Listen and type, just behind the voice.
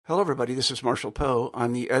Hello, everybody. This is Marshall Poe.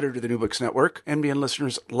 I'm the editor of the New Books Network. NBN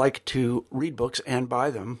listeners like to read books and buy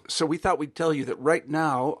them. So we thought we'd tell you that right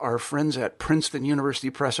now, our friends at Princeton University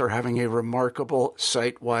Press are having a remarkable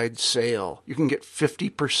site-wide sale. You can get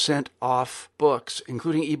 50% off books,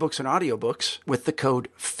 including ebooks and audiobooks, with the code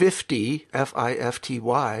 50,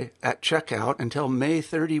 F-I-F-T-Y, at checkout until May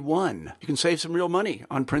 31. You can save some real money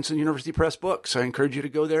on Princeton University Press books. I encourage you to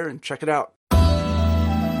go there and check it out.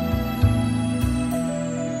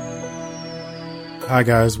 Hi,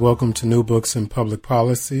 guys. Welcome to New Books in Public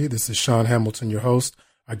Policy. This is Sean Hamilton, your host.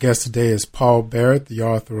 Our guest today is Paul Barrett, the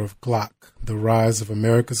author of Glock, The Rise of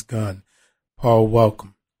America's Gun. Paul,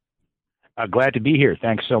 welcome. Glad to be here.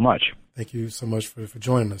 Thanks so much. Thank you so much for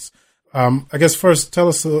joining us. I guess first, tell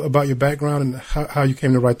us about your background and how you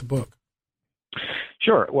came to write the book.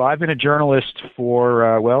 Sure. Well, I've been a journalist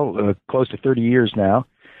for, close to 30 years now.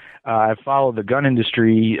 I've followed the gun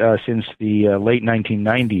industry since the late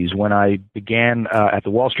 1990s when I began at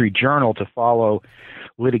the Wall Street Journal to follow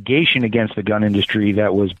litigation against the gun industry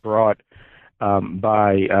that was brought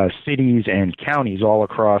by cities and counties all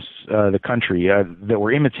across the country that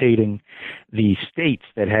were imitating the states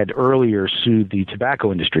that had earlier sued the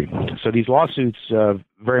tobacco industry. So these lawsuits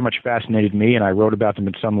very much fascinated me, and I wrote about them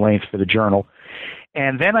at some length for the Journal.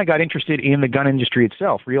 And then I got interested in the gun industry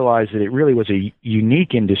itself, realized that it really was a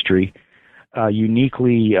unique industry,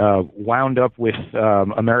 uniquely wound up with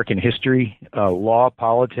American history, law,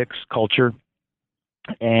 politics, culture.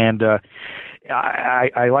 And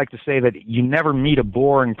I like to say that you never meet a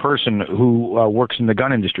boring person who works in the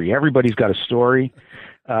gun industry. Everybody's got a story.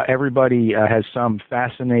 Everybody has some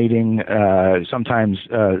fascinating, sometimes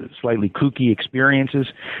slightly kooky experiences.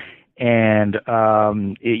 And,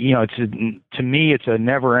 to me, it's a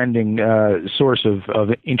never-ending source of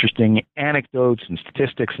interesting anecdotes and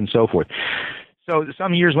statistics and so forth. So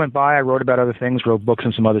some years went by. I wrote about other things, wrote books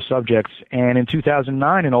on some other subjects. And in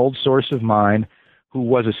 2009, an old source of mine who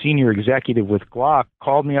was a senior executive with Glock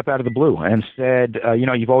called me up out of the blue and said,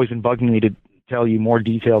 you've always been bugging me to tell you more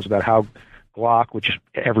details about how Glock, which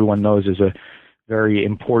everyone knows is a very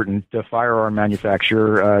important firearm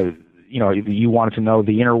manufacturer, you wanted to know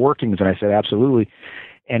the inner workings, and I said, absolutely.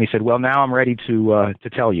 And he said, well, now I'm ready to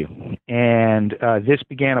tell you. And this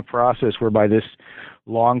began a process whereby this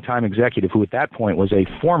longtime executive, who at that point was a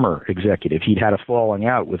former executive, he'd had a falling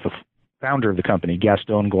out with the founder of the company,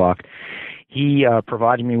 Gaston Glock. He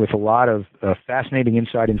provided me with a lot of fascinating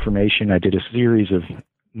inside information. I did a series of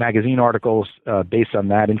magazine articles based on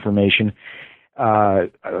that information,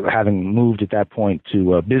 having moved at that point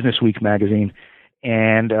to Business Week magazine.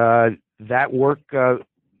 And that work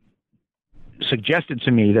suggested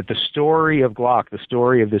to me that the story of Glock, the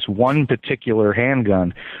story of this one particular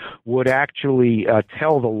handgun, would actually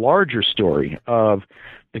tell the larger story of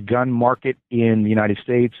the gun market in the United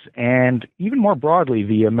States and even more broadly,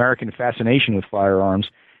 the American fascination with firearms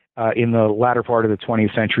in the latter part of the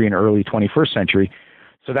 20th century and early 21st century.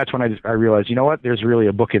 So that's when I realized, there's really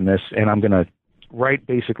a book in this, and I'm going to write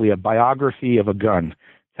basically a biography of a gun.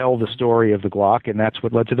 Tell the story of the Glock, and that's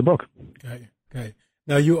what led to the book. Okay.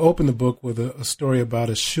 Now, you open the book with a story about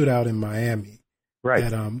a shootout in Miami. Right.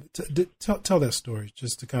 Tell that story,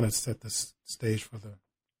 just to kind of set the stage for the...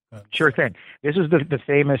 Sure thing. This is the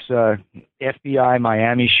famous FBI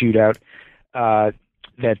Miami shootout that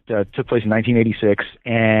took place in 1986,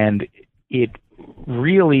 and it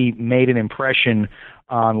really made an impression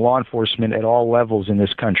on law enforcement at all levels in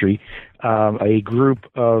this country. A group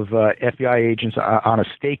of FBI agents on a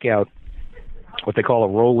stakeout, what they call a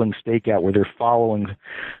rolling stakeout, where they're following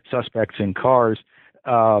suspects in cars,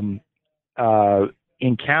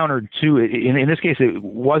 encountered two. In this case, it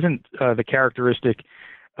wasn't the characteristic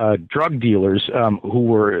drug dealers who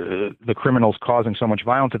were the criminals causing so much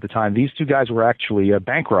violence at the time. These two guys were actually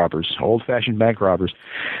bank robbers, old-fashioned bank robbers,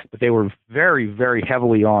 but they were very, very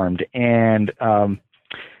heavily armed. And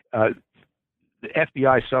the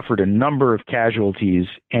FBI suffered a number of casualties,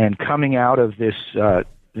 and coming out of this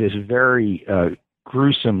very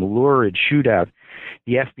gruesome, lurid shootout,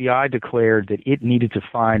 the FBI declared that it needed to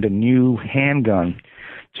find a new handgun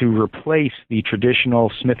to replace the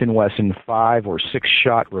traditional Smith & Wesson 5 or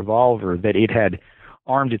 6-shot revolver that it had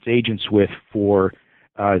armed its agents with for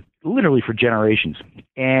literally for generations.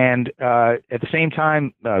 And at the same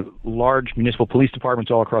time, large municipal police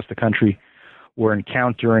departments all across the country were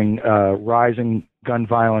encountering rising gun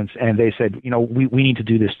violence, and they said, we need to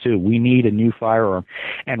do this too. We need a new firearm.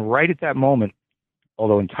 And right at that moment,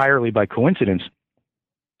 although entirely by coincidence,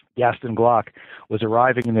 Gaston Glock was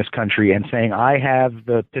arriving in this country and saying, I have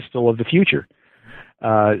the pistol of the future.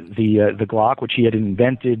 The Glock, which he had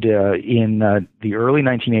invented in the early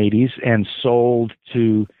 1980s and sold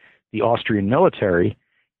to the Austrian military,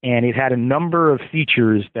 and it had a number of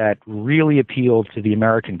features that really appealed to the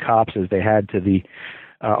American cops as they had to the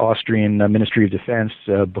Austrian Ministry of Defense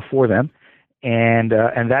before them. And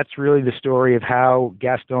that's really the story of how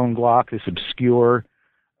Gaston Glock, this obscure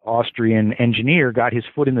Austrian engineer, got his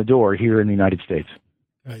foot in the door here in the United States.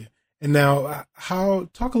 And now,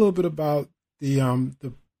 talk a little bit about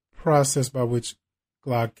the process by which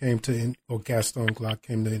Gaston Glock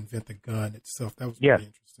came to invent the gun itself. That was very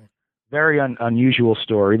interesting. Very unusual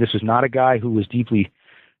story. This is not a guy who was deeply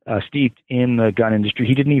steeped in the gun industry.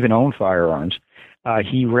 He didn't even own firearms.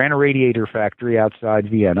 He ran a radiator factory outside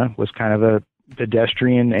Vienna, was kind of a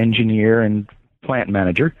pedestrian engineer and plant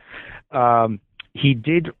manager. He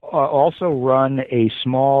did also run a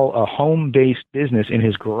small home-based business in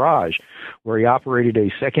his garage where he operated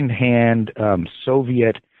a second-hand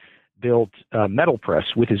Soviet-built metal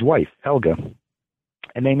press with his wife, Helga.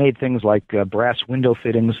 And they made things like brass window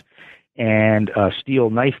fittings and steel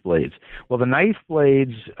knife blades. Well, the knife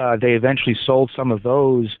blades, they eventually sold some of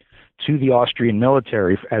those to the Austrian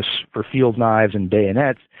military as for field knives and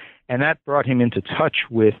bayonets, and that brought him into touch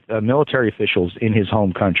with military officials in his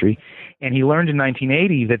home country. And he learned in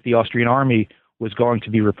 1980 that the Austrian army was going to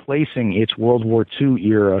be replacing its World War II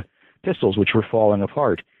era pistols, which were falling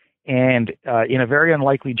apart. And in a very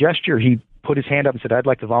unlikely gesture, he put his hand up and said, "I'd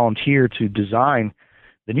like to volunteer to design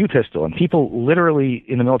the new pistol." And people literally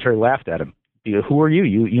in the military laughed at him. Who are you?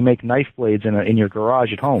 You make knife blades in your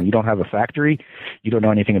garage at home. You don't have a factory. You don't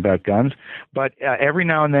know anything about guns. But every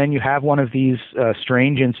now and then you have one of these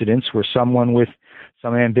strange incidents where someone with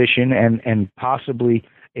some ambition and possibly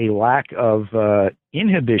a lack of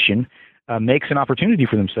inhibition makes an opportunity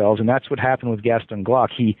for themselves, and that's what happened with Gaston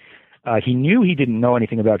Glock. He knew he didn't know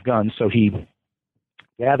anything about guns, so he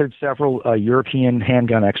gathered several European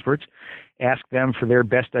handgun experts, asked them for their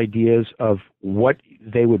best ideas of what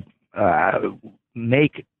they would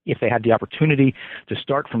make if they had the opportunity to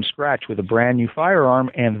start from scratch with a brand new firearm,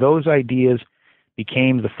 and those ideas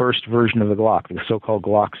became the first version of the Glock, the so-called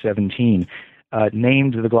Glock 17,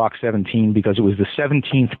 named the Glock 17 because it was the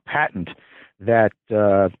 17th patent that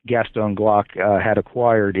Gaston Glock had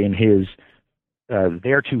acquired in his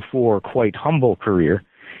theretofore quite humble career.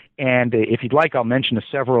 And if you'd like, I'll mention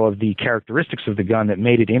several of the characteristics of the gun that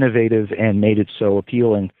made it innovative and made it so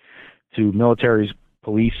appealing to militaries,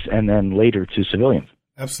 police, and then later to civilians.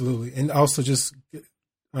 Absolutely. And also just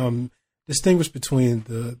distinguish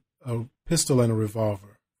between a pistol and a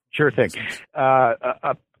revolver. Sure thing.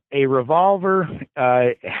 A revolver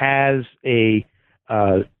has a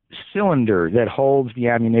cylinder that holds the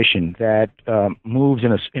ammunition that moves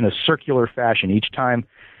in a circular fashion. Each time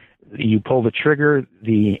you pull the trigger,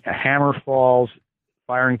 the hammer falls,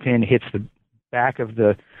 firing pin hits the back of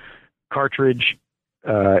the cartridge,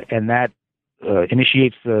 and that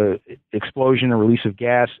initiates the explosion or release of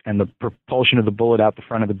gas and the propulsion of the bullet out the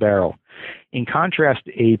front of the barrel. In contrast,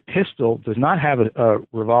 a pistol does not have a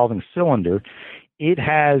revolving cylinder. It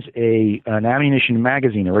has an ammunition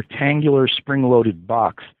magazine, a rectangular spring-loaded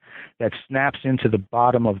box that snaps into the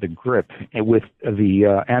bottom of the grip with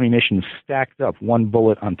the ammunition stacked up, one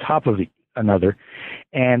bullet on top of another.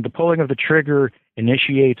 And the pulling of the trigger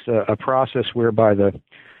initiates a process whereby the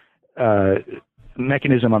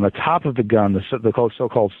mechanism on the top of the gun, the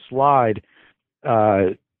so-called slide,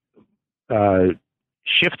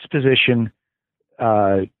 shifts position,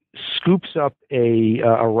 scoops up a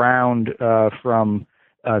round from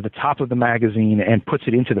the top of the magazine and puts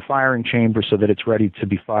it into the firing chamber so that it's ready to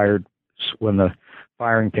be fired when the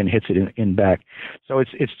firing pin hits it in back. So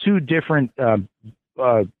it's two different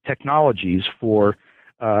technologies for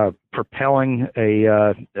propelling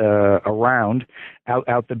a round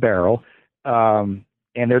out the barrel. And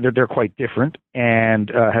they're quite different,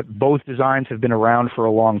 and both designs have been around for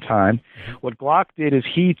a long time. What Glock did is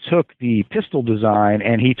he took the pistol design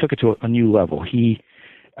and he took it to a new level. He,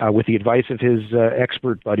 with the advice of his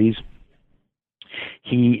expert buddies,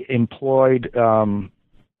 he employed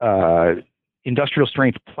industrial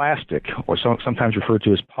strength plastic, or sometimes referred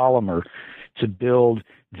to as polymer, to build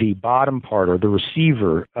the bottom part or the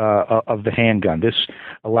receiver of the handgun. This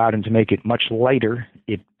allowed him to make it much lighter.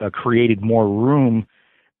 It created more room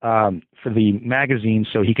for the magazine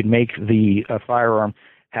so he could make the firearm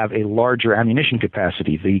have a larger ammunition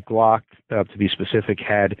capacity. The Glock, to be specific,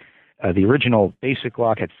 had the original basic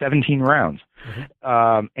Glock had 17 rounds.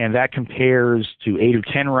 And that compares to 8 or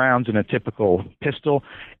 10 rounds in a typical pistol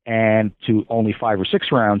and to only 5 or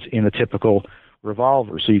 6 rounds in a typical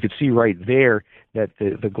revolver. So you could see right there that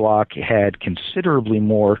the Glock had considerably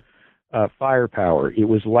more firepower. It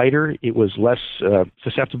was lighter. It was less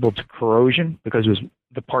susceptible to corrosion because it was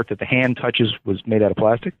the part that the hand touches was made out of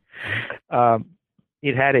plastic.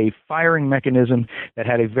 It had a firing mechanism that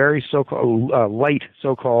had a very light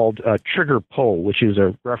so-called trigger pull, which is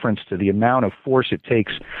a reference to the amount of force it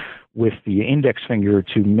takes with the index finger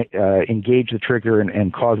to engage the trigger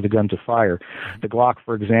and cause the gun to fire. The Glock,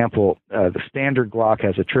 for example, the standard Glock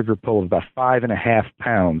has a trigger pull of about 5.5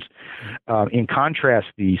 pounds. In contrast,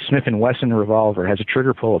 the Smith & Wesson revolver has a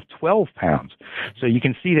trigger pull of 12 pounds. So you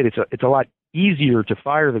can see that it's a lot easier to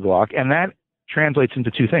fire the Glock, and that translates into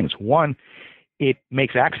two things. One, it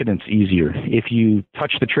makes accidents easier. If you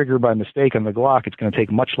touch the trigger by mistake on the Glock, it's going to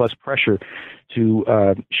take much less pressure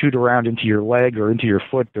to shoot around into your leg or into your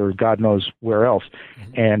foot or God knows where else.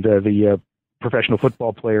 And the professional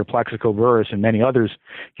football player Plaxico Burress and many others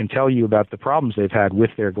can tell you about the problems they've had with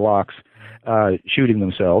their Glocks shooting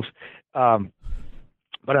themselves.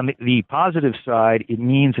 But on the positive side, it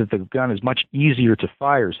means that the gun is much easier to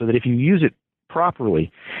fire, so that if you use it properly,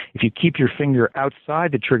 if you keep your finger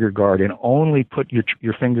outside the trigger guard and only put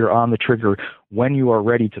your finger on the trigger when you are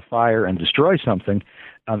ready to fire and destroy something,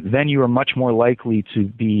 then you are much more likely to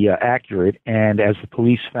be accurate. And as the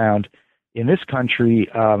police found in this country,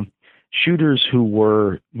 shooters who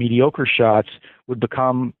were mediocre shots would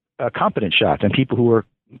become competent shots, and people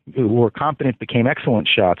who were competent became excellent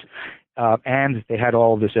shots. And they had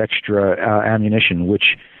all this extra ammunition,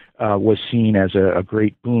 which was seen as a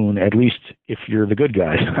great boon, at least if you're the good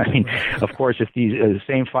guys. I mean, of course, if the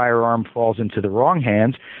same firearm falls into the wrong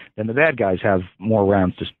hands, then the bad guys have more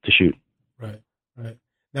rounds to shoot. Right.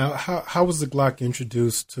 Now, how was the Glock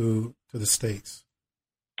introduced to the States?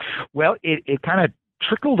 Well, it kind of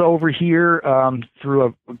trickled over here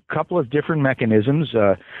through a couple of different mechanisms.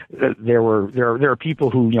 There are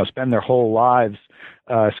people who spend their whole lives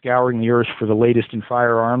scouring the earth for the latest in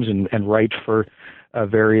firearms and write for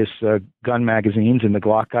various gun magazines, and the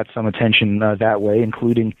Glock got some attention that way,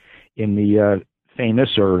 including in the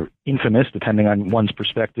famous or infamous, depending on one's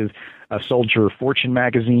perspective, Soldier Fortune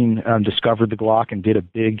magazine discovered the Glock and did a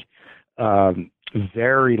big,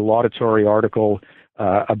 very laudatory article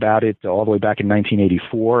about it all the way back in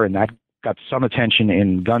 1984, and that got some attention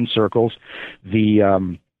in gun circles.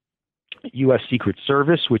 The U.S. Secret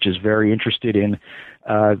Service, which is very interested in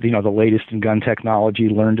the latest in gun technology,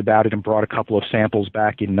 learned about it and brought a couple of samples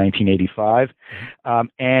back in 1985.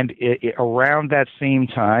 And around that same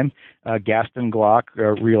time, Gaston Glock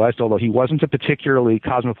realized, although he wasn't a particularly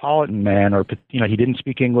cosmopolitan man, or he didn't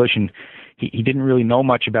speak English and he didn't really know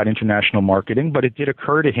much about international marketing, but it did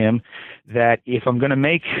occur to him that if I'm going to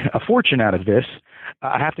make a fortune out of this,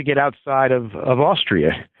 I have to get outside of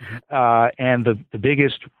Austria. And the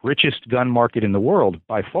biggest, richest gun market in the world,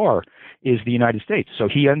 by far, is the United States. So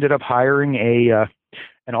he ended up hiring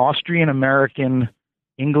an Austrian-American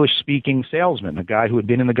English-speaking salesman, a guy who had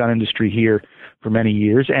been in the gun industry here for many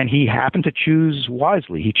years, and he happened to choose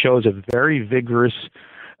wisely. He chose a very vigorous,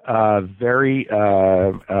 very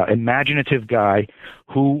imaginative guy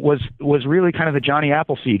who was really kind of the Johnny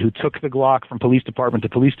Appleseed, who took the Glock from police department to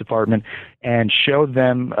police department and showed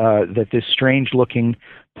them that this strange-looking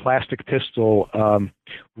plastic pistol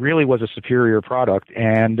really was a superior product,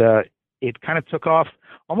 and it kind of took off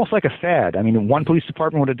almost like a fad. I mean, one police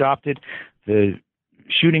department would adopt it, the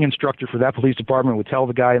shooting instructor for that police department would tell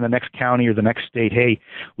the guy in the next county or the next state, hey,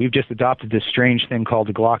 we've just adopted this strange thing called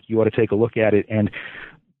the Glock, you ought to take a look at it. And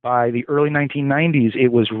by the early 1990s, it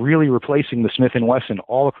was really replacing the Smith & Wesson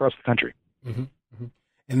all across the country. Mm-hmm. Mm-hmm.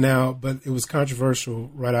 And now, but it was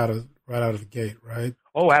controversial right out of the gate, right?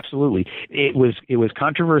 Oh, absolutely. It was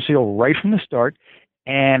controversial right from the start,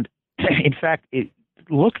 and in fact, it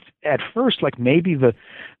looked at first like maybe the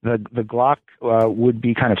Glock would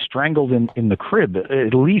be kind of strangled in the crib,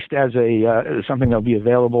 at least as something that would be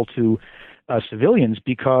available to civilians,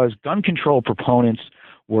 because gun control proponents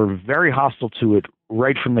were very hostile to it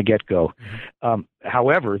right from the get-go. Mm-hmm.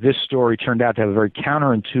 However, this story turned out to have a very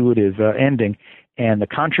counterintuitive ending, and the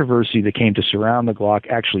controversy that came to surround the Glock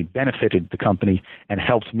actually benefited the company and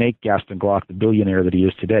helped make Gaston Glock the billionaire that he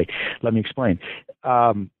is today. Let me explain.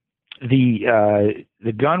 The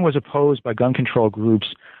gun was opposed by gun control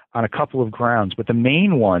groups on a couple of grounds, but the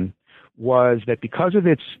main one was that because of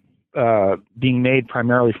its being made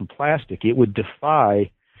primarily from plastic, it would defy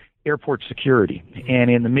airport security. And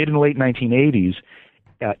in the mid and late 1980s,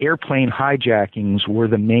 airplane hijackings were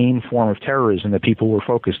the main form of terrorism that people were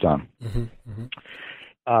focused on. Mm-hmm.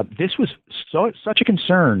 Mm-hmm. This was such a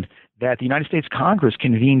concern that the United States Congress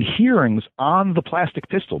convened hearings on the plastic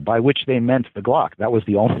pistol, by which they meant the Glock. That was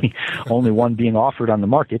the only one being offered on the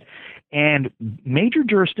market. And major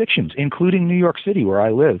jurisdictions, including New York City, where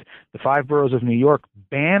I lived, the 5 boroughs of New York,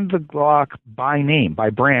 banned the Glock by name, by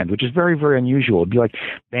brand, which is very, very unusual. It'd be like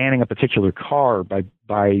banning a particular car by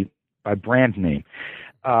brand name.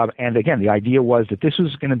 And again, the idea was that this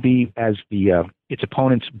was going to be, as its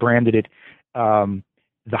opponents branded it, the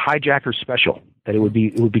hijacker special. That it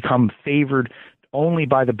would become favored only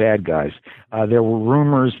by the bad guys. There were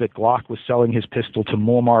rumors that Glock was selling his pistol to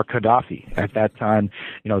Muammar Gaddafi at that time,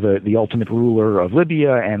 the ultimate ruler of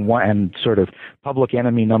Libya and sort of public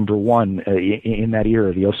enemy number one in that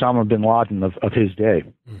era, the Osama bin Laden of his day.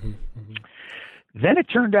 Mm-hmm. Mm-hmm. Then it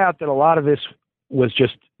turned out that a lot of this was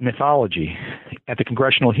just mythology. At the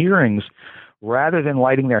congressional hearings, rather than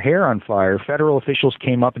lighting their hair on fire, federal officials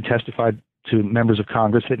came up and testified to members of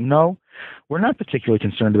Congress that no, we're not particularly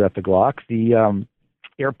concerned about the Glock. The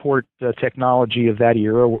airport technology of that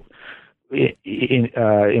era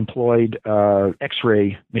employed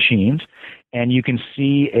X-ray machines, and you can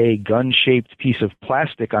see a gun-shaped piece of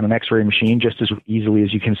plastic on an X-ray machine just as easily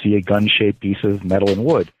as you can see a gun-shaped piece of metal and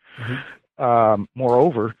wood. Mm-hmm.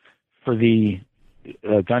 Moreover, for the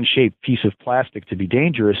gun-shaped piece of plastic to be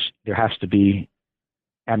dangerous, there has to be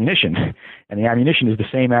ammunition, and the ammunition is the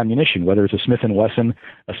same ammunition, whether it's a Smith & Wesson,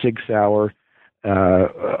 a Sig Sauer,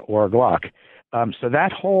 or a Glock. So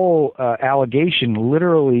that whole allegation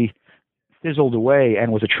literally fizzled away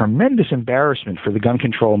and was a tremendous embarrassment for the gun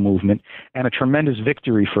control movement and a tremendous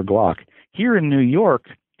victory for Glock. Here in New York,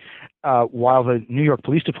 while the New York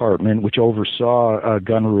Police Department, which oversaw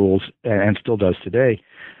gun rules and still does today,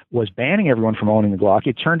 was banning everyone from owning the Glock,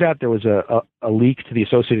 it turned out there was a leak to the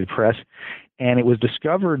Associated Press, and it was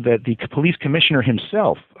discovered that the police commissioner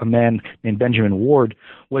himself, a man named Benjamin Ward,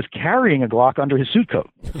 was carrying a Glock under his suit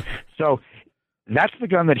coat. So that's the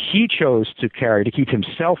gun that he chose to carry to keep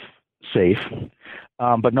himself safe,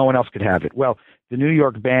 but no one else could have it. Well, the New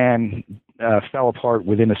York ban fell apart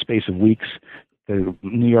within a space of weeks. The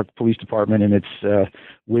New York Police Department, in its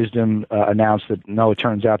wisdom, announced that, no, it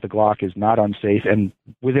turns out the Glock is not unsafe. And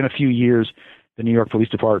within a few years, the New York Police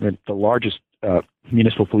Department, the largest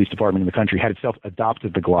municipal police department in the country, had itself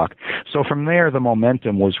adopted the Glock. So from there, the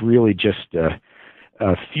momentum was really just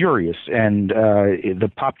furious, and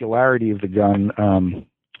the popularity of the gun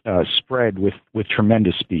spread with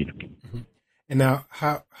tremendous speed. Mm-hmm. And now,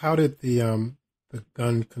 how did the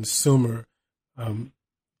gun consumer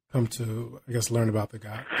come to, I guess, learn about the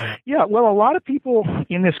gun? Yeah, well, a lot of people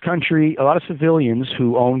in this country, a lot of civilians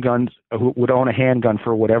who own guns, who would own a handgun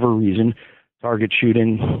for whatever reason, target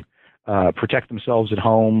shooting, protect themselves at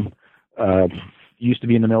home, used to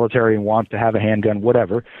be in the military and want to have a handgun,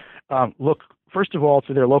 whatever, look, first of all,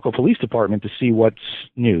 to their local police department to see what's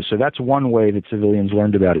new. So that's one way that civilians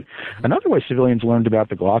learned about it. Another way civilians learned about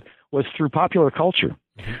the Glock was through popular culture.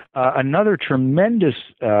 Another tremendous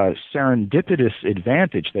serendipitous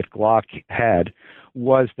advantage that Glock had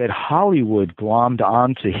was that Hollywood glommed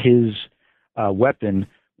onto his weapon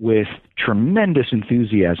with tremendous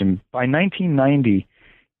enthusiasm. By 1990,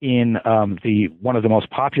 in one of the most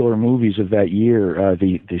popular movies of that year,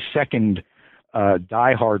 the second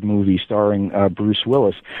Die Hard movie starring Bruce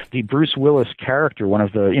Willis, the Bruce Willis character, one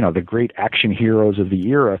of the great action heroes of the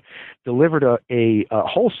era, delivered a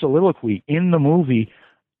whole soliloquy in the movie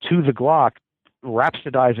to the Glock,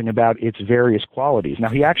 rhapsodizing about its various qualities. Now,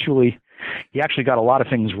 he actually got a lot of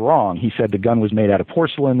things wrong. He said the gun was made out of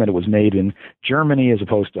porcelain, that it was made in Germany as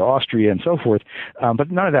opposed to Austria, and so forth. But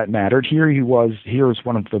none of that mattered. Here's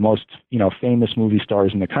one of the most famous movie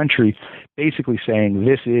stars in the country, basically saying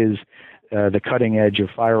this is the cutting edge of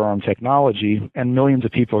firearm technology, and millions of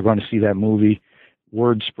people are going to see that movie.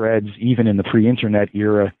 Word spreads even in the pre-internet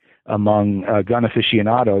era among gun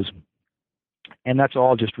aficionados. And that's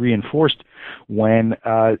all just reinforced when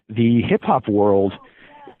the hip-hop world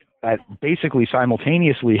basically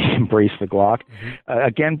simultaneously embraced the Glock.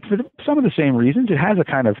 Again, for some of the same reasons. It has a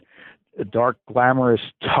kind of dark, glamorous,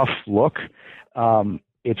 tough look.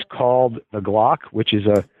 It's called the Glock, which is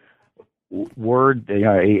a word,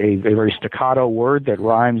 a very staccato word that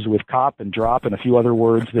rhymes with cop and drop and a few other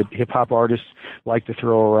words that hip-hop artists like to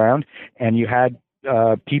throw around. And you had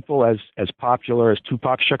people as popular as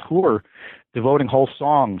Tupac Shakur devoting whole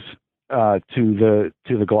songs to the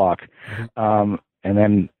Glock. And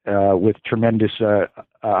then with tremendous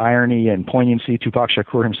irony and poignancy, Tupac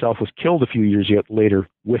Shakur himself was killed a few years later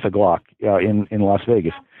with a Glock in Las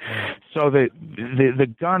Vegas. So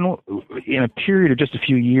the gun, in a period of just a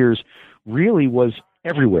few years, really was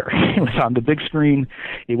everywhere. It was on the big screen.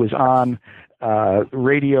 It was on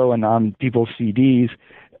radio and on people's CDs.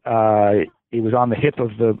 It was on the hip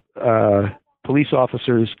of the police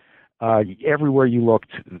officers. Everywhere you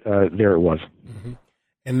looked, there it was. Mm-hmm.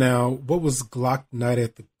 And now, what was Glock Night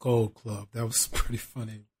at the Gold Club? That was pretty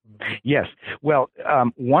funny. Yes. Well,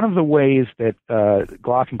 one of the ways that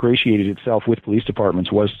Glock ingratiated itself with police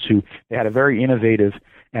departments was they had a very innovative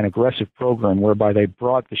and aggressive program whereby they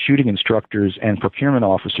brought the shooting instructors and procurement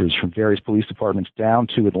officers from various police departments down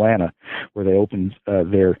to Atlanta, where they opened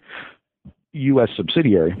their U.S.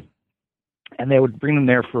 subsidiary. And they would bring them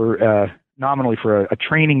there for nominally for a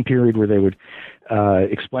training period where they would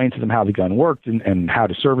explain to them how the gun worked and how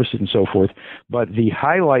to service it and so forth. But the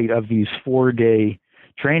highlight of these 4-day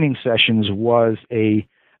training sessions was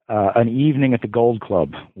an evening at the Gold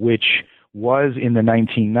Club, which was in the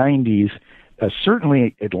 1990s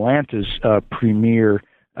certainly Atlanta's premier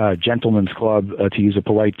gentleman's club, to use a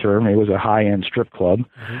polite term. It was a high-end strip club,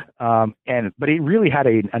 but it really had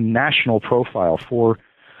a national profile. For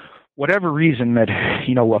whatever reason that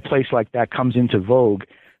a place like that comes into vogue,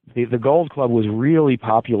 the Gold Club was really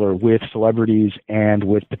popular with celebrities and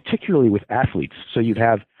particularly with athletes. So you'd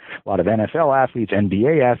have a lot of NFL athletes,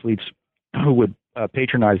 NBA athletes who would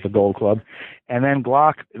patronize the Gold Club. And then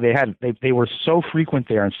Glock, they were so frequent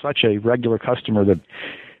there and such a regular customer that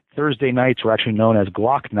Thursday nights were actually known as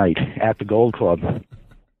Glock Night at the Gold Club.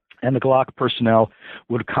 And the Glock personnel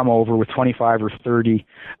would come over with 25 or 30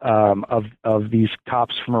 of these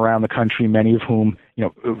cops from around the country, many of whom,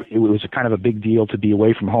 it was a kind of a big deal to be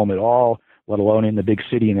away from home at all, let alone in the big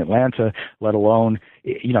city in Atlanta, let alone,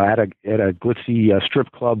 at a glitzy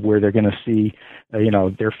strip club where they're going to see,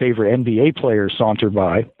 their favorite NBA players saunter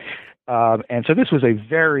by. And so this was a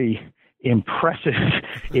very impressive,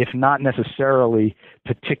 if not necessarily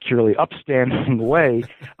particularly upstanding way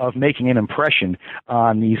of making an impression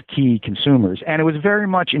on these key consumers. And it was very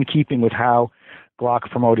much in keeping with how Glock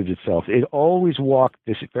promoted itself. It always walked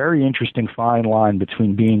this very interesting fine line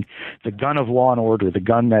between being the gun of law and order, the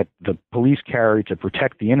gun that the police carry to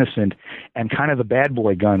protect the innocent, and kind of the bad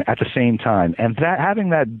boy gun at the same time. And that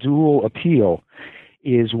having that dual appeal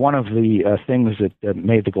is one of the things that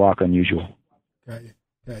made the Glock unusual. Got you.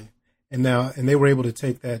 And they were able to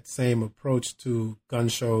take that same approach to gun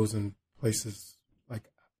shows and places like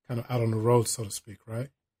kind of out on the road, so to speak, right?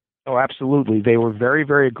 Oh, absolutely. They were very,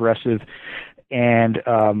 very aggressive, and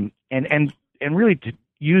really to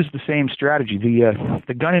use the same strategy.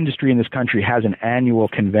 The gun industry in this country has an annual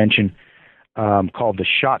convention called the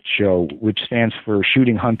SHOT Show, which stands for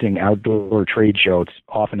Shooting, Hunting, Outdoor Trade Show. It's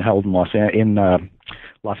often held in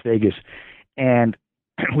Las Vegas, and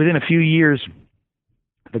within a few years,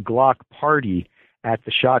 the Glock party at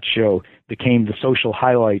the SHOT Show became the social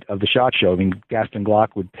highlight of the SHOT Show. I mean, Gaston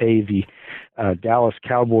Glock would pay the Dallas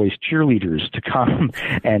Cowboys cheerleaders to come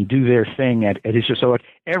and do their thing at his show. So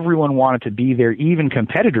everyone wanted to be there. Even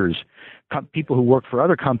competitors, people who work for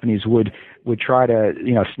other companies would try to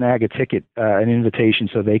snag a ticket, an invitation,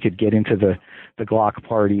 so they could get into the Glock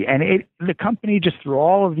party. And the company, just through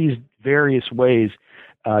all of these various ways,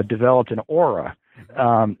 developed an aura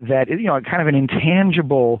that kind of an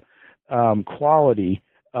intangible quality.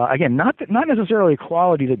 Again, not necessarily a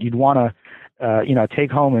quality that you'd want to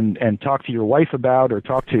take home and talk to your wife about or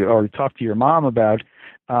talk to your mom about,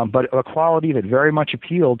 but a quality that very much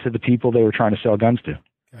appealed to the people they were trying to sell guns to.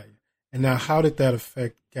 Okay. And now, how did that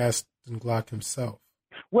affect Gaston Glock himself?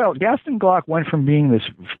 Well, Gaston Glock went from being this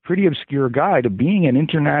pretty obscure guy to being an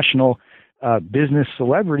international business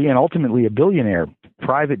celebrity and ultimately a billionaire.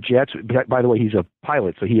 Private jets. By the way, he's a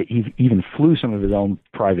pilot, so he even flew some of his own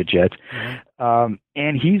private jets. Mm-hmm.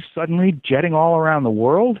 And he's suddenly jetting all around the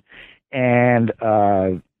world and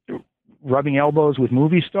rubbing elbows with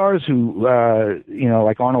movie stars who,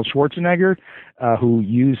 like Arnold Schwarzenegger, who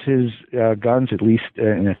use his guns, at least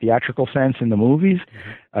in a theatrical sense, in the movies.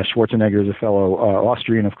 Mm-hmm. Schwarzenegger is a fellow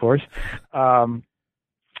Austrian, of course.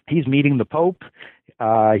 He's meeting the Pope.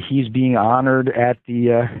 He's being honored at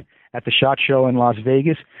the SHOT Show in Las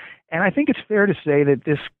Vegas. And I think it's fair to say that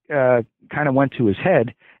this kind of went to his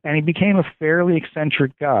head, and he became a fairly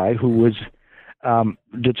eccentric guy who was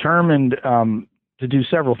determined to do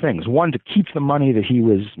several things. One, to keep the money that he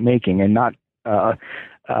was making and not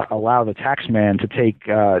allow the tax man to take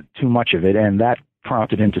too much of it, and that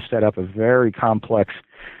prompted him to set up a very complex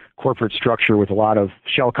corporate structure with a lot of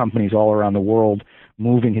shell companies all around the world,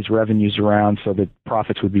 moving his revenues around so that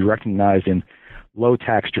profits would be recognized in low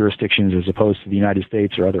tax jurisdictions as opposed to the United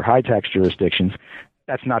States or other high tax jurisdictions.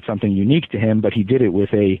 That's not something unique to him, but he did it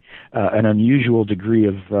with an unusual degree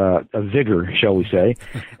of vigor, shall we say.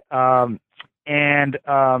 And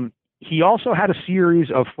he also had a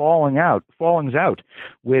series of fallings out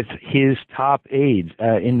with his top aides.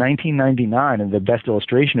 In 1999, and the best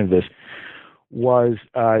illustration of this was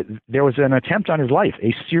there was an attempt on his life,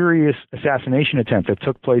 a serious assassination attempt that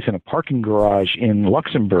took place in a parking garage in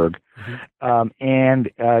Luxembourg. And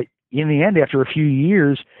in the end, after a few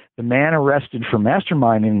years, the man arrested for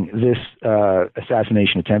masterminding this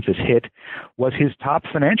assassination attempt, this hit, was his top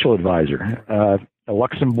financial advisor, a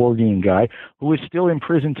Luxembourgian guy who is still in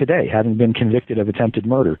prison today, having been convicted of attempted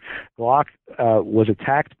murder. Glock was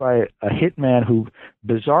attacked by a hitman who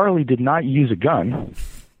bizarrely did not use a gun,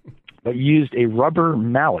 but used a rubber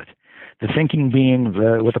mallet. The thinking being,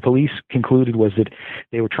 what the police concluded was that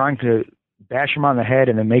they were trying to bash him on the head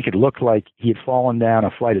and then make it look like he had fallen down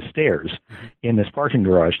a flight of stairs in this parking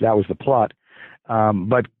garage. That was the plot.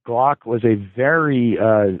 But Glock was a very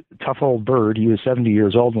tough old bird. He was 70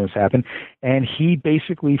 years old when this happened, and he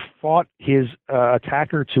basically fought his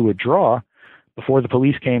attacker to a draw before the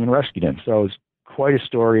police came and rescued him. So it was quite a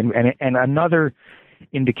story, and another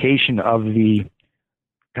indication of the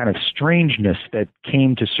kind of strangeness that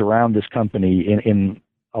came to surround this company in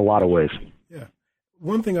a lot of ways. Yeah.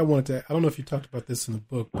 One thing I wanted to, I don't know if you talked about this in the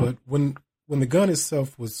book, but when the gun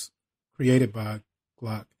itself was created by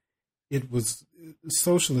Glock, it was the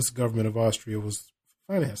socialist government of Austria was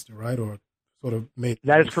financed it, right? Or sort of made.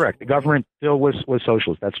 That is correct. The government still was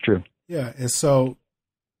socialist. That's true. Yeah. And so,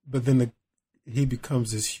 but then he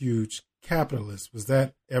becomes this huge capitalist. Was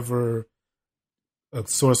that ever a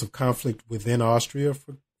source of conflict within Austria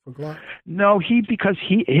for Glock? No, because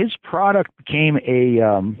his product became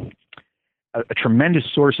a tremendous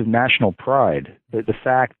source of national pride. The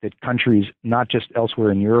fact that countries, not just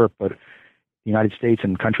elsewhere in Europe, but the United States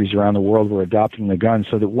and countries around the world were adopting the gun,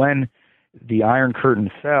 so that when the Iron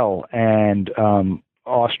Curtain fell and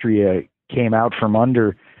Austria came out from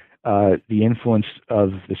under the influence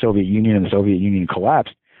of the Soviet Union and the Soviet Union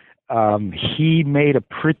collapsed, he made a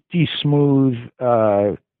pretty smooth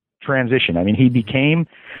transition. I mean, he became,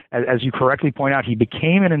 as you correctly point out, he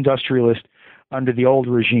became an industrialist under the old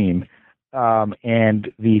regime,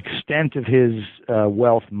 and the extent of his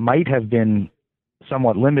wealth might have been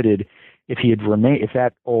somewhat limited if he had remained, if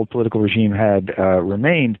that old political regime had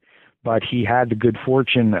remained. But he had the good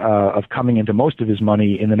fortune of coming into most of his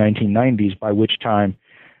money in the 1990s, by which time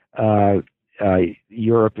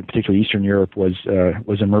Europe, and particularly Eastern Europe, was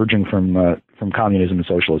emerging from communism and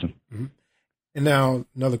socialism. Mm-hmm. And now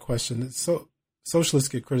another question: so socialists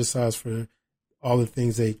get criticized for all the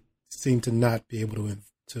things they seem to not be able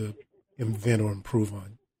to invent or improve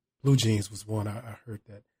on. Blue jeans was one. I heard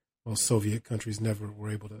that most Soviet countries never were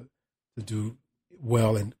able to do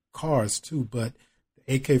well in cars too, but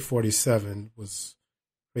the AK-47 was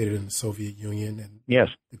created in the Soviet Union, and yes,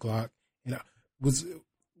 the Glock.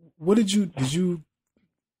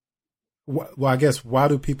 Well, I guess, why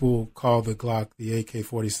do people call the Glock the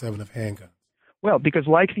AK-47 of handguns? Well, because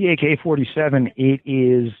like the AK-47, it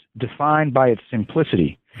is defined by its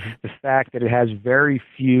simplicity. Mm-hmm. The fact that it has very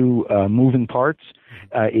few moving parts.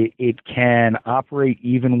 It can operate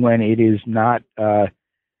even when it is not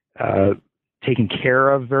taken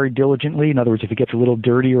care of very diligently. In other words, if it gets a little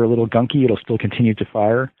dirty or a little gunky, it'll still continue to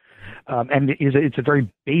fire. And it's a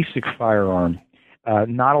very basic firearm,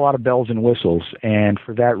 not a lot of bells and whistles. And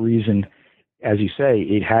for that reason, as you say,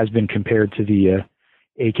 it has been compared to the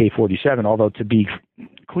AK-47, although to be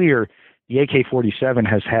clear, the AK-47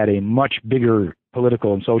 has had a much bigger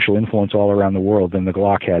political and social influence all around the world than the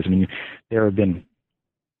Glock has. I mean, there have been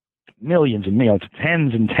millions and millions,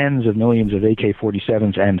 tens and tens of millions of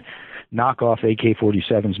AK-47s and knockoff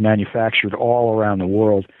AK-47s manufactured all around the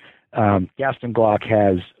world. Gaston Glock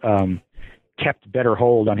has kept better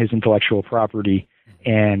hold on his intellectual property,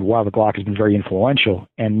 and while the Glock has been very influential,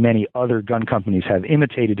 and many other gun companies have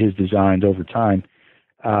imitated his designs over time,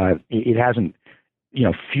 it hasn't,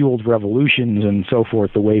 fueled revolutions and so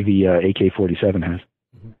forth the way the AK-47 has.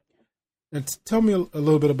 Mm-hmm. And tell me a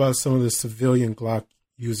little bit about some of the civilian Glock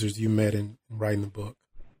users you met in writing the book.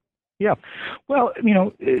 Yeah. Well,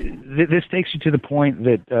 this takes you to the point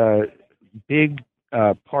that big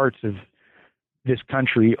parts of this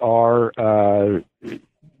country are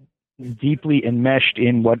deeply enmeshed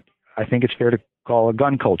in what I think it's fair to call a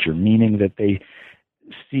gun culture, meaning that they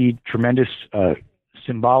see tremendous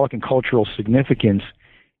symbolic and cultural significance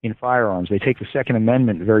in firearms. They take the Second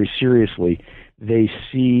Amendment very seriously. They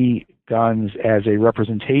see guns as a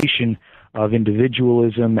representation of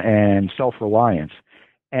individualism and self-reliance.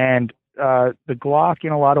 And the Glock,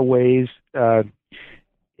 in a lot of ways,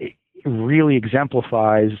 it really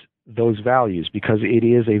exemplifies those values, because it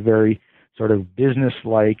is a very sort of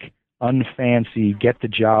business-like, unfancy,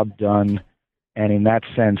 get-the-job-done, and in that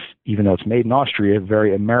sense, even though it's made in Austria,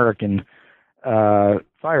 very American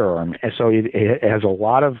firearm. And so it has a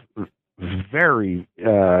lot of very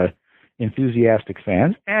enthusiastic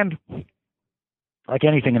fans, and like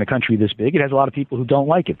anything in a country this big, it has a lot of people who don't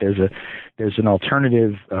like it. There's an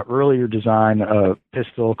alternative, earlier design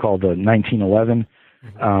pistol called the 1911,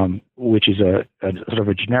 which is a sort of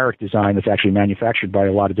a generic design that's actually manufactured by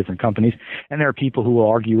a lot of different companies. And there are people who will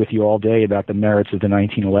argue with you all day about the merits of the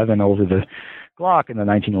 1911 over the Glock, and the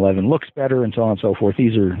 1911 looks better, and so on and so forth.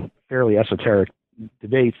 These are fairly esoteric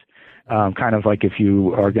debates, kind of like if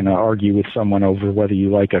you are going to argue with someone over whether you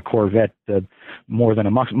like a Corvette more than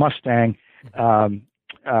a Mustang. But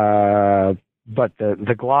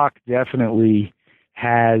the Glock definitely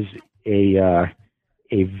has a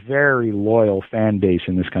very loyal fan base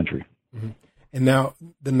in this country. Mm-hmm. And now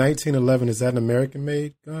the 1911, is that an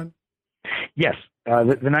American-made gun? Yes. The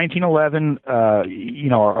 1911,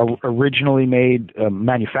 originally made,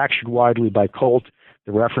 manufactured widely by Colt.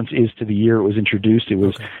 The reference is to the year it was introduced. It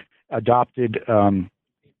was adopted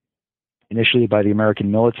initially by the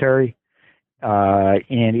American military,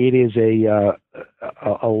 and it is a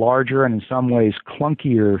larger and in some ways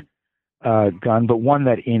clunkier gun, but one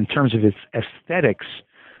that, in terms of its aesthetics,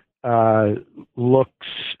 looks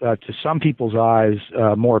to some people's eyes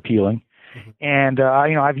more appealing. Mm-hmm. And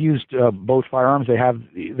I've used both firearms. They have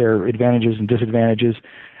their advantages and disadvantages.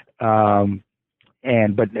 But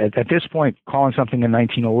at this point, calling something a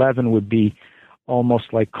 1911 would be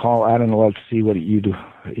almost like I don't know, let's see what you do.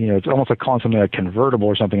 It's almost like calling something a convertible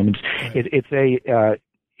or something. I mean, it's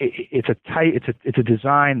a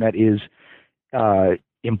design that is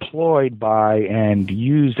employed by and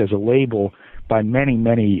used as a label by many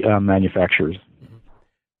manufacturers. Mm-hmm.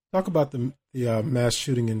 Talk about the mass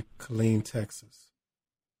shooting in Killeen, Texas.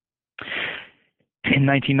 In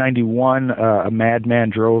 1991, a madman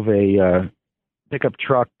drove a pickup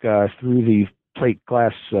truck through the plate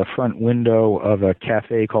glass front window of a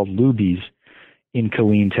cafe called Luby's in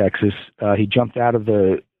Killeen, Texas. He jumped out of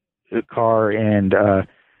the car and,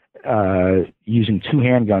 using two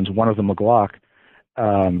handguns, one of them a Glock,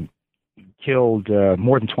 killed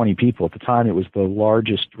more than 20 people. At the time, it was the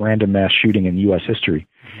largest random mass shooting in U.S. history.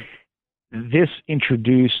 This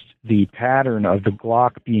introduced the pattern of the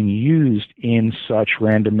Glock being used in such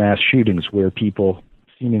random mass shootings where people,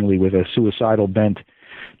 seemingly with a suicidal bent,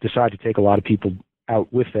 decide to take a lot of people out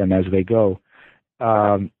with them as they go.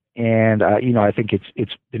 I think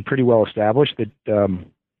it's been pretty well established that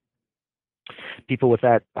people with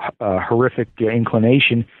that horrific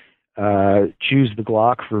inclination choose the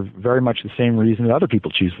Glock for very much the same reason that other people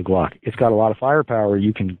choose the Glock. It's got a lot of firepower.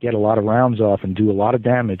 You can get a lot of rounds off and do a lot of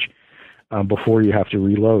damage before you have to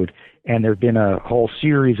reload. And there have been a whole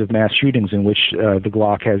series of mass shootings in which the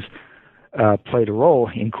Glock has played a role,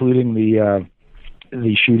 including the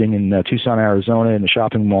shooting in Tucson, Arizona, in the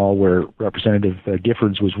shopping mall where Representative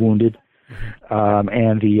Giffords was wounded,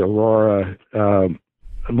 and the Aurora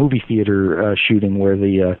movie theater shooting where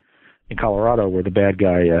in Colorado, where the bad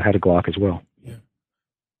guy had a Glock as well. Yeah.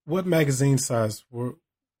 What magazine size were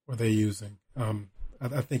they using?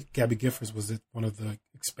 I think Gabby Giffords, was it one of the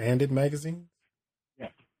expanded magazines? Yeah.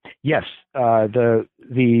 Yes.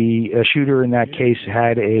 The shooter in that case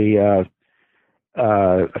had a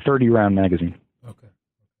 30-round magazine. Okay.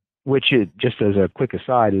 Which, just as a quick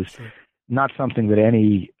aside, is not something that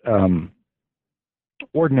any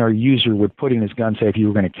ordinary user would put in his gun, say, if you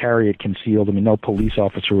were going to carry it concealed. I mean, no police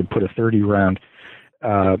officer would put a 30-round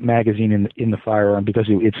magazine in the firearm because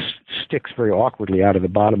it sticks very awkwardly out of the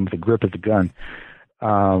bottom of the grip of the gun.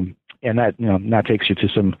 And that takes you to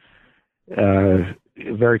some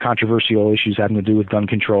very controversial issues having to do with gun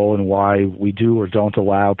control and why we do or don't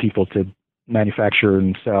allow people to manufacture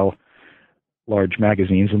and sell large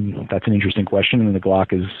magazines. And that's an interesting question, and the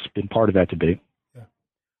Glock has been part of that debate. Yeah.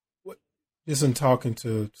 Just in talking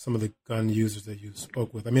to some of the gun users that you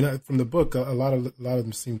spoke with, I mean, from the book, a lot of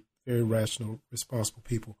them seem very rational, responsible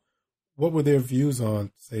people. What were their views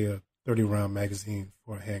on, say, a 30-round magazine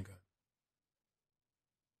for a handgun?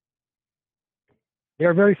 There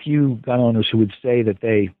are very few gun owners who would say that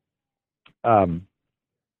they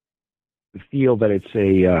feel that it's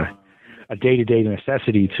a day-to-day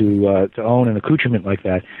necessity to own an accoutrement like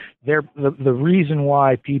that. The reason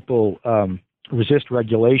why people resist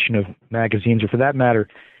regulation of magazines, or for that matter,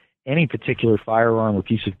 any particular firearm or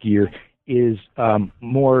piece of gear, is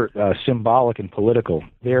more symbolic and political.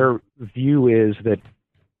 Their view is that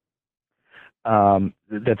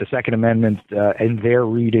the Second Amendment, in their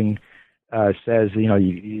reading, says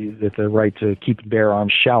that the right to keep and bear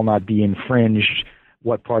arms shall not be infringed.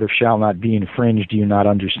 What part of shall not be infringed do you not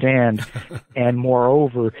understand? And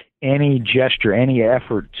moreover, any gesture, any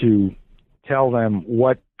effort to tell them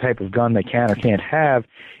what type of gun they can or can't have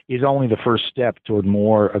is only the first step toward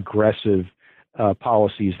more aggressive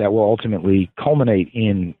policies that will ultimately culminate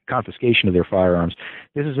in confiscation of their firearms.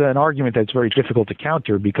 This is an argument that's very difficult to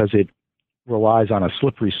counter because it relies on a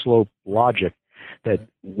slippery slope logic that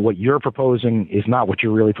what you're proposing is not what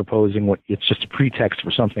you're really proposing. It's just a pretext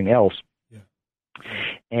for something else. Yeah.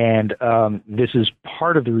 And this is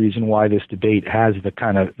part of the reason why this debate has the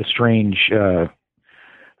kind of the strange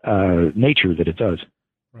nature that it does.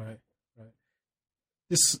 Right.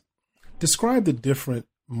 Describe the different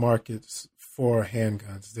markets for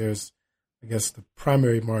handguns. There's, I guess, the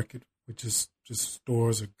primary market, which is just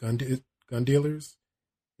stores or gun dealers,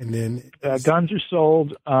 and then guns are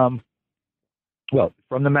sold. Well,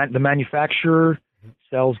 from the manufacturer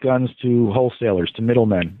sells guns to wholesalers, to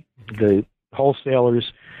middlemen. The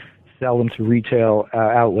wholesalers sell them to retail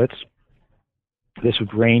outlets. This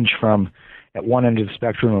would range from, at one end of the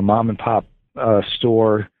spectrum, a mom and pop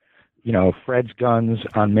store, Fred's Guns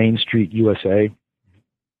on Main Street, USA,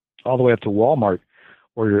 all the way up to Walmart,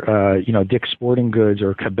 or Dick's Sporting Goods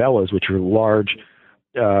or Cabela's, which are large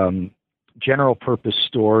general purpose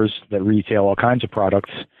stores that retail all kinds of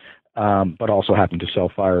products, but also happen to sell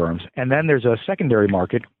firearms. And then there's a secondary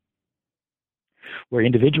market where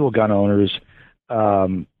individual gun owners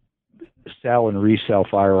sell and resell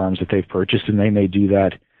firearms that they've purchased, and they may do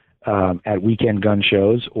that at weekend gun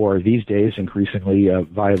shows, or these days, increasingly,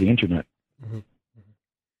 via the internet. Mm-hmm.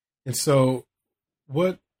 And so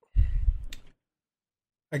where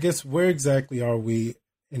exactly are we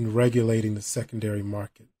in regulating the secondary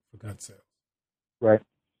market for gun sales? Right.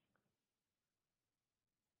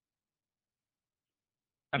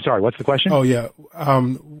 I'm sorry, what's the question? Oh, yeah.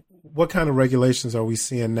 What kind of regulations are we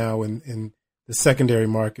seeing now in the secondary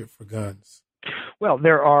market for guns? Well,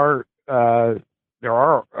 there are a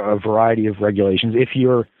variety of regulations. If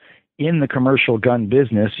you're in the commercial gun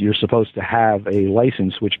business, you're supposed to have a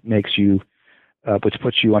license, which puts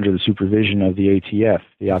you under the supervision of the ATF,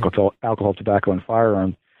 the Alcohol, Tobacco, and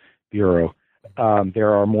Firearm Bureau.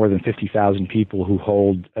 There are more than 50,000 people who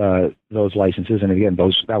hold those licenses, and again,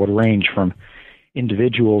 that would range from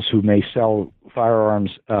individuals who may sell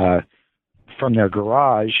firearms from their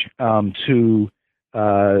garage to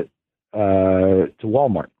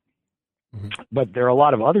Walmart. Mm-hmm. But there are a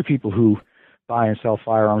lot of other people who buy and sell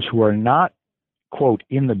firearms who are not, quote,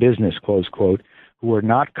 in the business, close quote, who are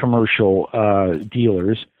not commercial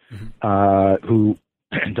dealers, mm-hmm. Who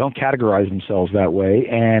don't categorize themselves that way.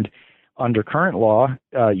 And under current law,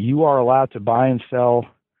 you are allowed to buy and sell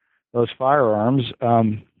those firearms,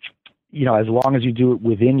 as long as you do it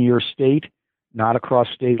within your state, not across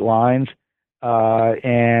state lines,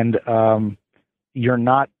 and you're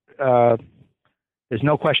not. There's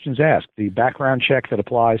no questions asked. The background check that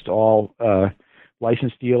applies to all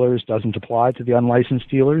licensed dealers doesn't apply to the unlicensed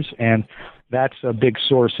dealers, and that's a big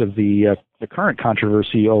source of the current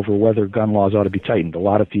controversy over whether gun laws ought to be tightened. A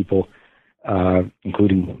lot of people,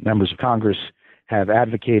 including members of Congress, have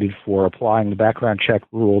advocated for applying the background check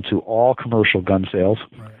rule to all commercial gun sales,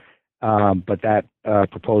 right. But that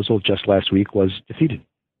proposal just last week was defeated.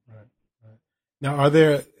 Right. Now, are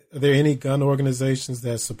there any gun organizations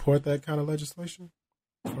that support that kind of legislation,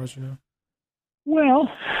 as far as you know? Well,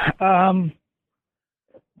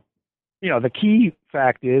 the key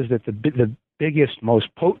fact is that the biggest,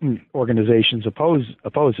 most potent organizations oppose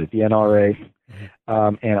it, the NRA,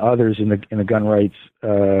 mm-hmm. And others in the gun rights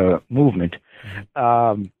movement.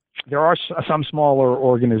 Mm-hmm. There are some smaller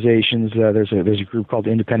organizations. There's a group called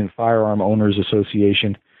the Independent Firearm Owners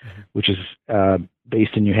Association, mm-hmm. which is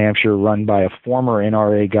based in New Hampshire, run by a former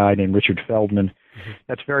NRA guy named Richard Feldman. Mm-hmm.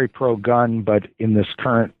 That's very pro-gun, but in this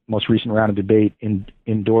current, most recent round of debate,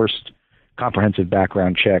 endorsed comprehensive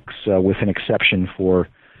background checks with an exception for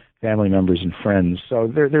family members and friends. So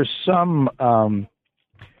there's some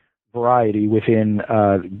variety within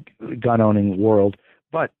the gun-owning world,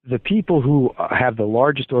 but the people who have the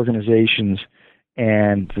largest organizations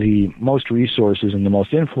and the most resources and the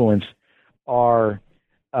most influence are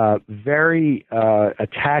very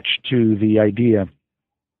attached to the idea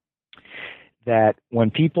that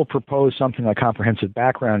when people propose something like comprehensive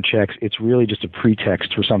background checks, it's really just a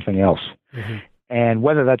pretext for something else. Mm-hmm. And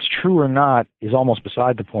whether that's true or not is almost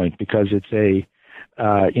beside the point, because it's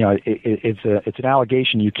it's an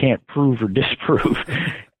allegation you can't prove or disprove,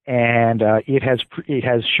 and it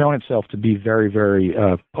has shown itself to be very, very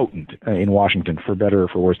potent in Washington, for better or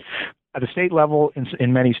for worse. At the state level,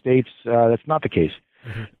 in many states, that's not the case.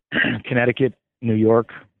 Mm-hmm. Connecticut, New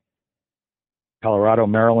York, Colorado,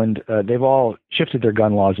 Maryland, they've all shifted their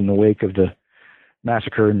gun laws in the wake of the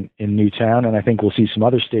massacre in Newtown, and I think we'll see some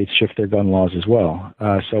other states shift their gun laws as well.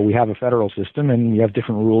 So we have a federal system, and you have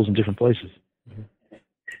different rules in different places.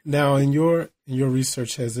 Now, in your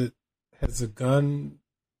research, has has the gun,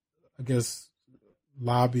 I guess,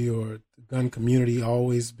 lobby or the gun community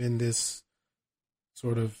always been this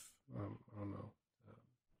sort of, I don't know,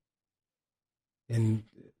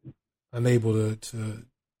 unable to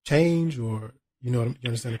change, or you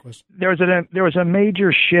understand the question? There was a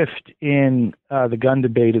major shift in the gun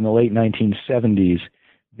debate in the late 1970s.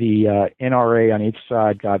 The NRA on its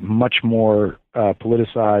side got much more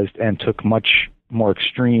politicized and took much more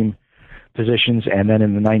extreme positions, and then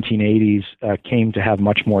in the 1980s came to have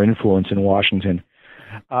much more influence in Washington.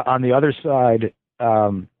 On the other side,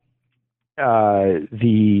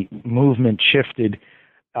 the movement shifted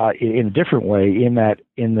in a different way, in that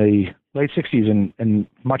in the late 60s and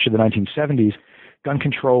much of the 1970s, gun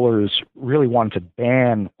controllers really wanted to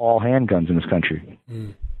ban all handguns in this country.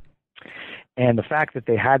 Mm. And the fact that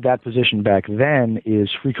they had that position back then is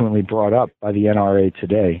frequently brought up by the NRA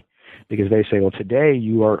today, because they say, well, today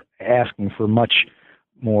you are asking for much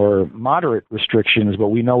more moderate restrictions, but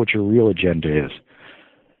we know what your real agenda is.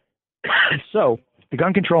 So the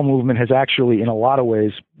gun control movement has actually, in a lot of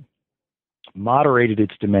ways, moderated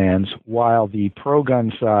its demands, while the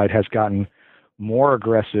pro-gun side has gotten more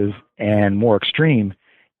aggressive and more extreme.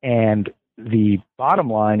 And the bottom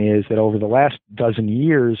line is that over the last dozen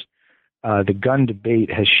years, the gun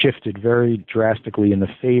debate has shifted very drastically in the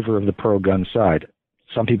favor of the pro-gun side.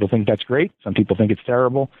 Some people think that's great. Some people think it's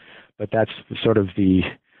terrible. But that's sort of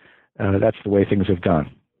that's the way things have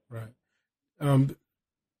gone. Right.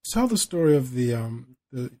 Tell the story of the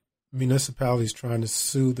municipalities trying to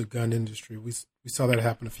sue the gun industry. We saw that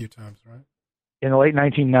happen a few times, right? In the late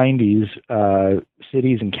 1990s,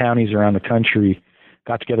 cities and counties around the country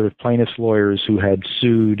got together with plaintiffs' lawyers who had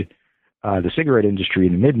sued the cigarette industry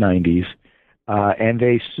in the mid-90s, and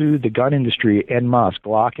they sued the gun industry en masse,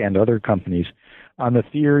 Glock and other companies, on the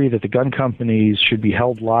theory that the gun companies should be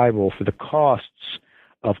held liable for the costs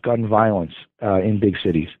of gun violence in big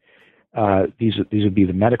cities. These would be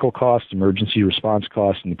the medical costs, emergency response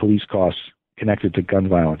costs, and the police costs connected to gun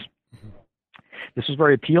violence. Mm-hmm. This was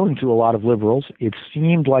very appealing to a lot of liberals. It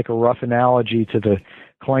seemed like a rough analogy to the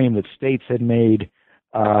claim that states had made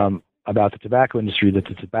about the tobacco industry, that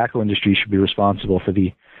the tobacco industry should be responsible for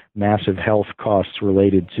the massive health costs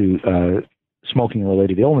related to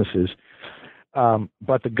smoking-related illnesses.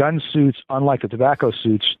 But the gun suits, unlike the tobacco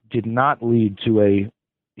suits, did not lead to a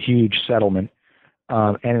huge settlement.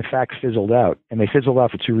 And in fact fizzled out. And they fizzled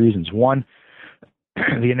out for two reasons. One,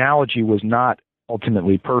 the analogy was not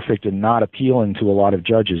ultimately perfect and not appealing to a lot of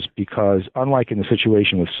judges, because unlike in the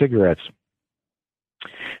situation with cigarettes,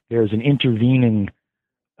 there's an intervening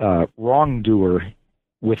wrongdoer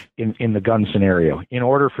in the gun scenario. In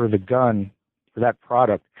order for the gun, for that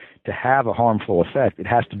product to have a harmful effect, it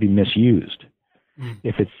has to be misused. Mm.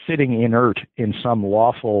 If it's sitting inert in some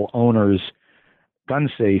lawful owner's gun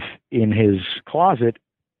safe in his closet,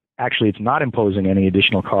 actually it's not imposing any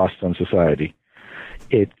additional costs on society.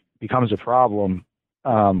 It becomes a problem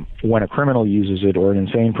when a criminal uses it or an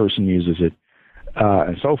insane person uses it,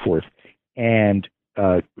 and so forth. And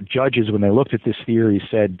judges, when they looked at this theory,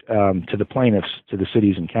 said to the plaintiffs, to the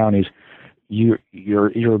cities and counties, you're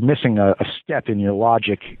missing a step in your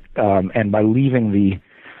logic, and by leaving the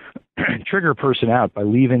trigger person out, by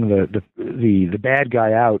leaving the bad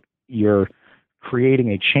guy out, you're creating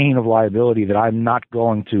a chain of liability that I'm not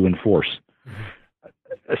going to enforce.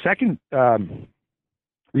 Mm-hmm. A second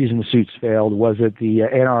reason the suits failed was that the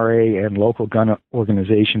NRA and local gun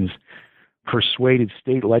organizations persuaded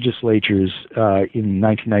state legislatures in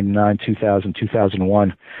 1999, 2000,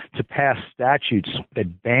 2001 to pass statutes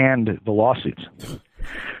that banned the lawsuits.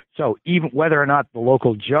 So even whether or not the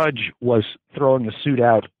local judge was throwing the suit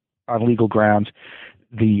out on legal grounds,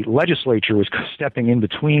 the legislature was stepping in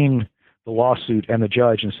between the lawsuit and the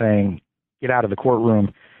judge and saying, get out of the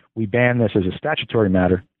courtroom, we ban this as a statutory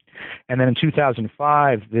matter. And then in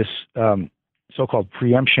 2005, this so-called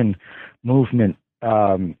preemption movement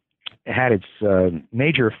had its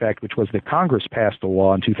major effect, which was that Congress passed a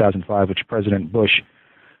law in 2005, which President Bush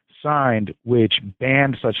signed, which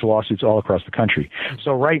banned such lawsuits all across the country.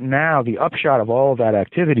 So right now, the upshot of all of that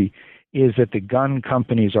activity is that the gun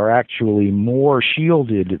companies are actually more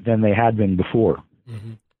shielded than they had been before.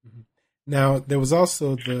 Mm-hmm. Now, there was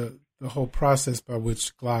also the whole process by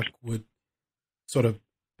which Glock would sort of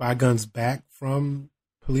buy guns back from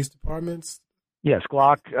police departments. Yes,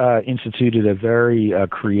 Glock instituted a very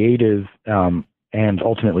creative and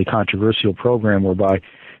ultimately controversial program whereby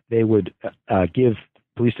they would give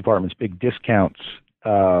police departments big discounts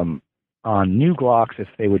on new Glocks if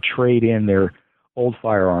they would trade in their old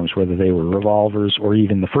firearms, whether they were revolvers or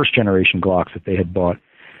even the first-generation Glocks that they had bought.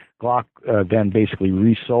 Glock then basically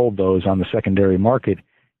resold those on the secondary market,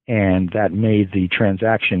 and that made the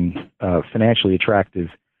transaction financially attractive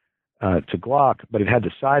to Glock, but it had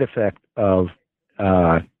the side effect of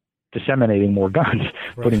disseminating more guns,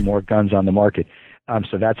 Right. putting more guns on the market.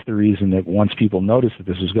 So that's the reason that once people noticed that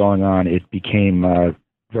this was going on, it became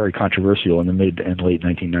very controversial in the mid and late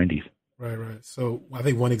 1990s. Right, right. So I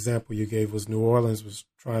think one example you gave was New Orleans was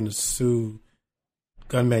trying to sue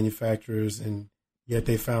gun manufacturers, and yet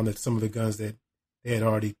they found that some of the guns that they had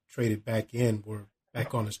already traded back in were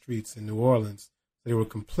back on the streets in New Orleans. They were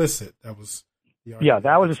complicit. That was the argument. Yeah,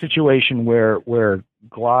 that was a situation where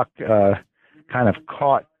Glock kind of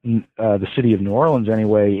caught the city of New Orleans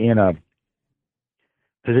anyway in a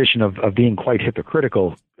position of being quite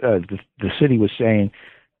hypocritical. The city was saying,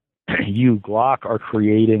 you, Glock, are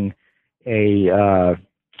creating a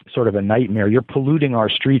sort of a nightmare. You're polluting our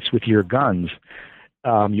streets with your guns.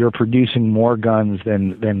 You're producing more guns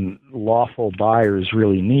than lawful buyers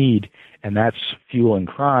really need, and that's fueling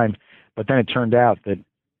crime. But then it turned out that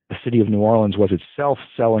the city of New Orleans was itself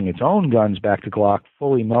selling its own guns back to Glock,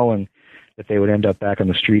 fully knowing that they would end up back on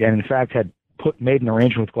the street, and in fact had made an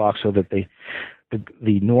arrangement with Glock so that the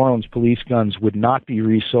New Orleans police guns would not be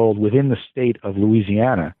resold within the state of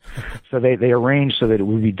Louisiana. So they arranged so that it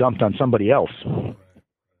would be dumped on somebody else.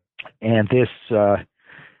 And this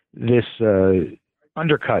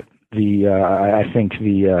undercut I think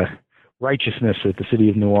the righteousness that the city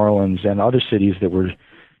of New Orleans and other cities that were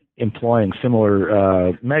employing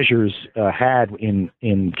similar measures had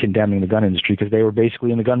in condemning the gun industry, because they were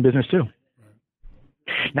basically in the gun business too.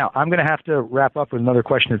 Now, I'm going to have to wrap up with another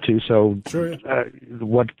question or two. So, Sure.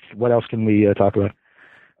 What else can we talk about?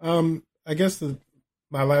 I guess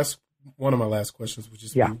one of my last questions would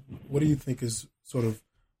just be, what do you think is sort of,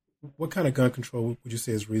 what kind of gun control would you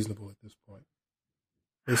say is reasonable at this point?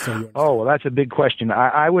 Based on your well, that's a big question.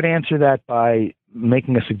 I would answer that by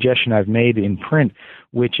making a suggestion I've made in print,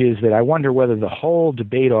 which is that I wonder whether the whole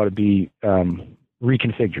debate ought to be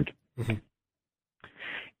reconfigured. Mm-hmm.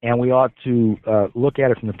 And we ought to look at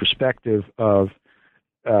it from the perspective of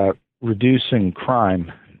reducing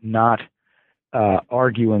crime, not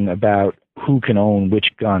arguing about who can own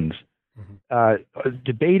which guns. Mm-hmm.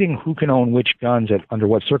 Debating who can own which guns under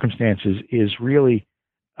what circumstances is really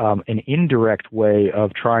an indirect way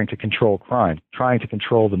of trying to control crime, trying to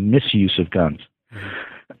control the misuse of guns.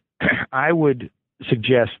 Mm-hmm. I would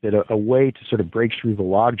suggest that a way to sort of break through the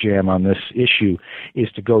logjam on this issue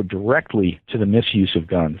is to go directly to the misuse of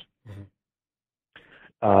guns,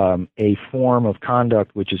 a form of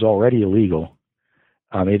conduct which is already illegal.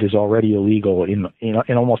 It is already illegal in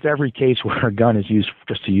almost every case where a gun is used,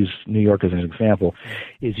 just to use New York as an example,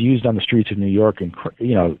 is used on the streets of New York, and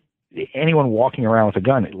anyone walking around with a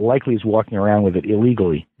gun likely is walking around with it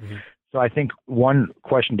illegally. Mm-hmm. So I think one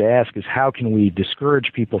question to ask is, how can we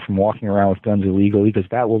discourage people from walking around with guns illegally? Because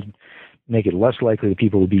that will make it less likely that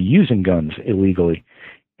people will be using guns illegally.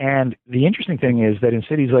 And the interesting thing is that in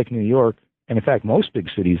cities like New York, and in fact most big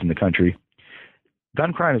cities in the country,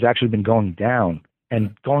 gun crime has actually been going down,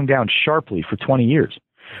 and going down sharply for 20 years.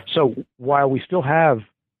 So while we still have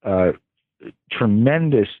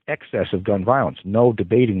tremendous excess of gun violence, no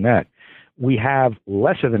debating that, we have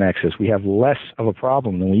less of an excess. We have less of a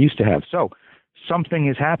problem than we used to have. So something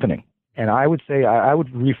is happening. And I would say I would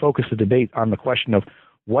refocus the debate on the question of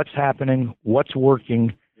what's happening, what's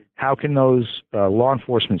working, how can those law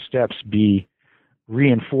enforcement steps be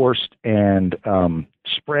reinforced and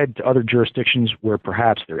spread to other jurisdictions where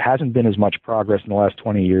perhaps there hasn't been as much progress in the last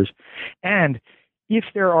 20 years. And if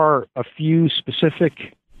there are a few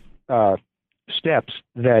specific steps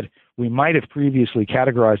that we might have previously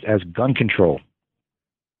categorized as gun control,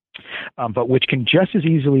 but which can just as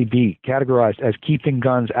easily be categorized as keeping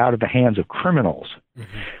guns out of the hands of criminals.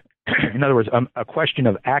 Mm-hmm. In other words, a question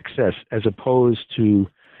of access as opposed to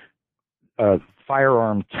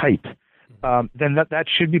firearm type, then that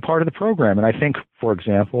should be part of the program. And I think, for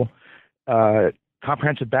example,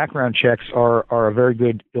 comprehensive background checks are a very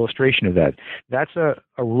good illustration of that. That's a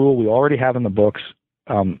rule we already have in the books.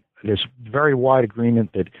 There's very wide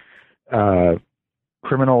agreement that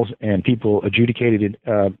criminals and people adjudicated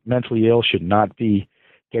mentally ill should not be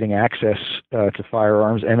getting access to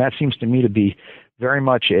firearms, and that seems to me to be very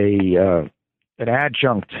much an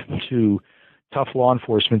adjunct to tough law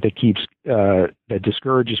enforcement that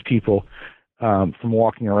discourages people from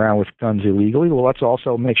walking around with guns illegally. Well, let's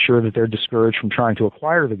also make sure that they're discouraged from trying to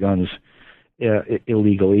acquire the guns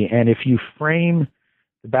illegally. And if you frame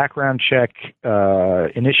the background check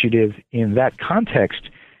initiative in that context,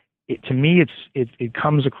 to me, it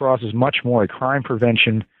comes across as much more a crime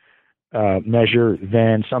prevention measure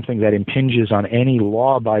than something that impinges on any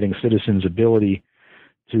law-abiding citizen's ability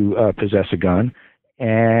to possess a gun.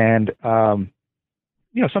 And,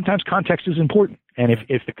 sometimes context is important. And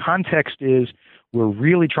if the context is we're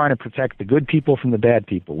really trying to protect the good people from the bad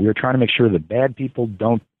people, we're trying to make sure the bad people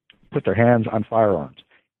don't put their hands on firearms,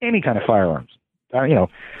 any kind of firearms,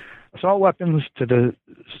 assault weapons to the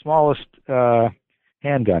smallest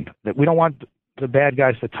handgun, that we don't want the bad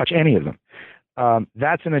guys to touch any of them.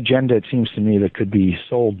 That's an agenda, it seems to me, that could be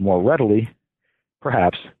sold more readily,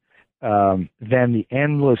 perhaps, than the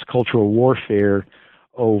endless cultural warfare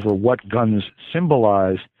over what guns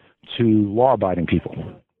symbolize to law-abiding people.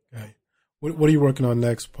 Okay. What are you working on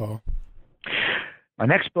next, Paul? My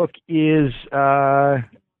next book is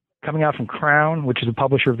coming out from Crown, which is a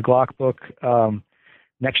publisher of the Glock book,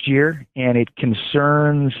 next year, and it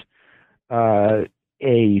concerns a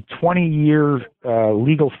 20-year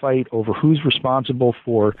legal fight over who's responsible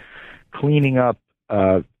for cleaning up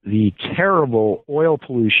the terrible oil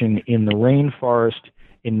pollution in the rainforest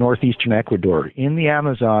in northeastern Ecuador. In the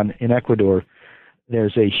Amazon in Ecuador,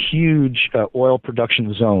 there's a huge oil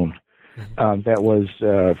production zone that was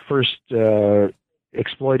first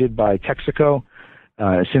exploited by Texaco,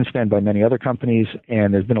 since then by many other companies,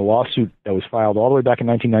 and there's been a lawsuit that was filed all the way back in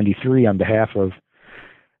 1993 on behalf of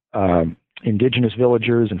indigenous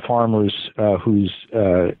villagers and farmers whose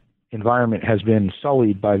environment has been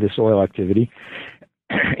sullied by this oil activity.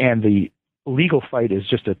 And the legal fight is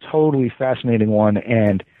just a totally fascinating one,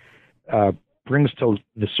 and brings to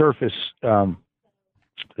the surface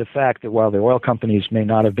the fact that while the oil companies may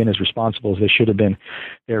not have been as responsible as they should have been,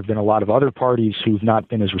 there have been a lot of other parties who've not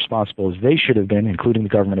been as responsible as they should have been, including the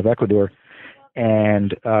government of Ecuador,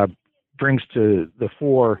 and brings to the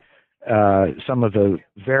fore some of the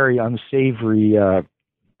very unsavory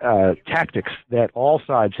tactics that all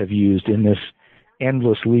sides have used in this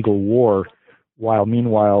endless legal war, while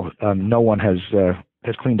meanwhile no one has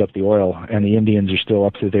cleaned up the oil, and the Indians are still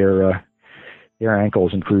up to their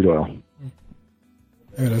ankles in crude oil.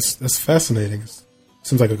 Yeah, that's fascinating. It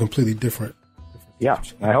seems like a completely different. Yeah,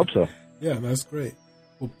 I hope so. Yeah, that's great.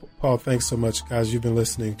 Well, Paul, thanks so much, guys. You've been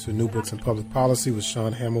listening to New Books in Public Policy with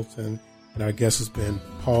Sean Hamilton, and our guest has been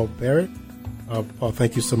Paul Barrett. Paul,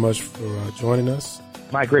 thank you so much for joining us.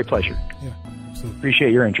 My great pleasure. Yeah, absolutely.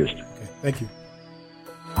 Appreciate your interest. Okay, thank you.